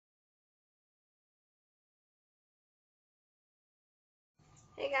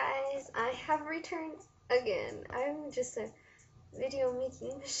Hey guys, I have returned again. I'm just a video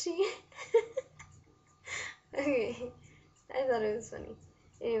making machine. Okay, I thought it was funny.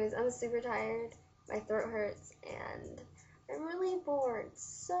 Anyways, I'm super tired, my throat hurts, and I'm really bored,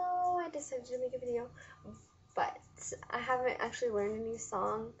 so I decided to make a video. But I haven't actually learned a new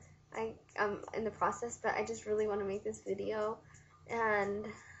song. I'm in the process, but I just really want to make this video. And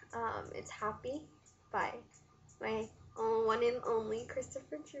it's Happy by my one and only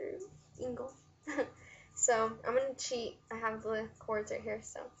Christofer Ingle. So I'm gonna cheat. I have the chords right here,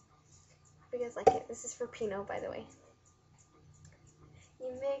 so hope you guys like it. This is for Pino, by the way.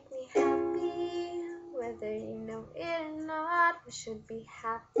 You make me happy, whether you know it or not. We should be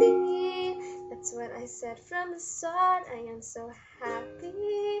happy. That's what I said from the start. I am so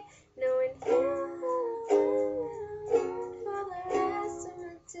happy knowing you for the rest of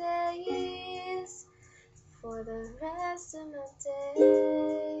my days. For the rest of my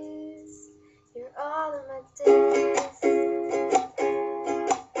days, you're all of my days.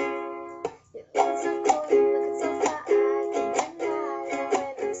 You look so cool, you looking so fly, I can't deny that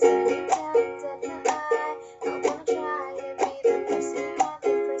when I'm staring down dead in the eye. I wanna try to be the person you want, the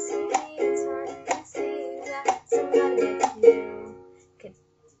person you need. It's hard to conceive that somebody like you could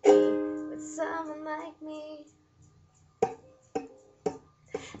be with someone like me.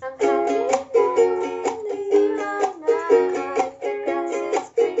 I'm happy.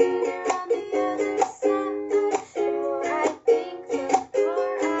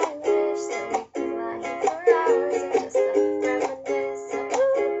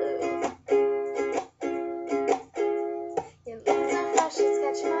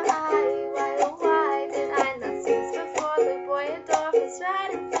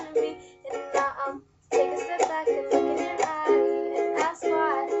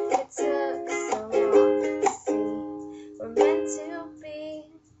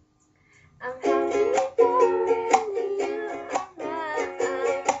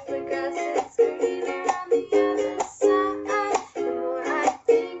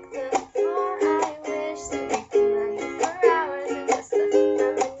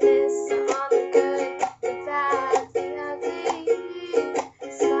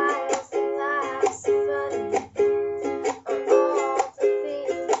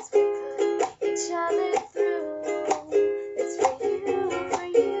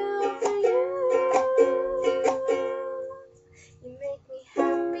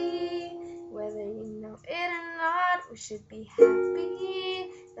 We should be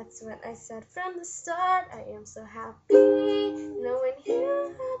happy. That's what I said from the start. I am so happy knowing you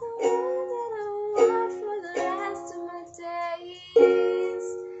are the one that I want for the rest of my days.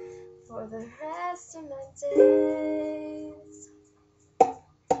 For the rest of my days.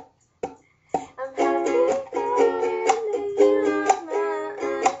 I'm happy knowing you are mine.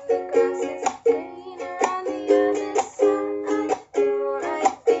 The grass is greener on the other side. The more I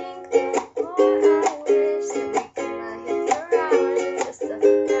think, the more I wish that we could lie here for hours just to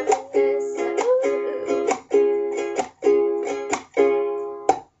reminisce.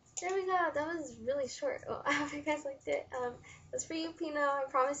 There we go. That was really short. Well, I hope you guys liked it. That's for you, Pino. I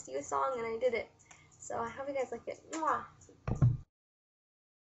promised you a song and I did it. So I hope you guys liked it. Mwah.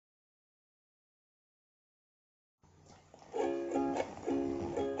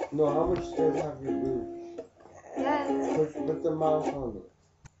 No, how much does have your boobs? Yes. Put the mouse on it.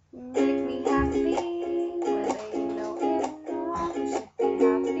 Make me happy.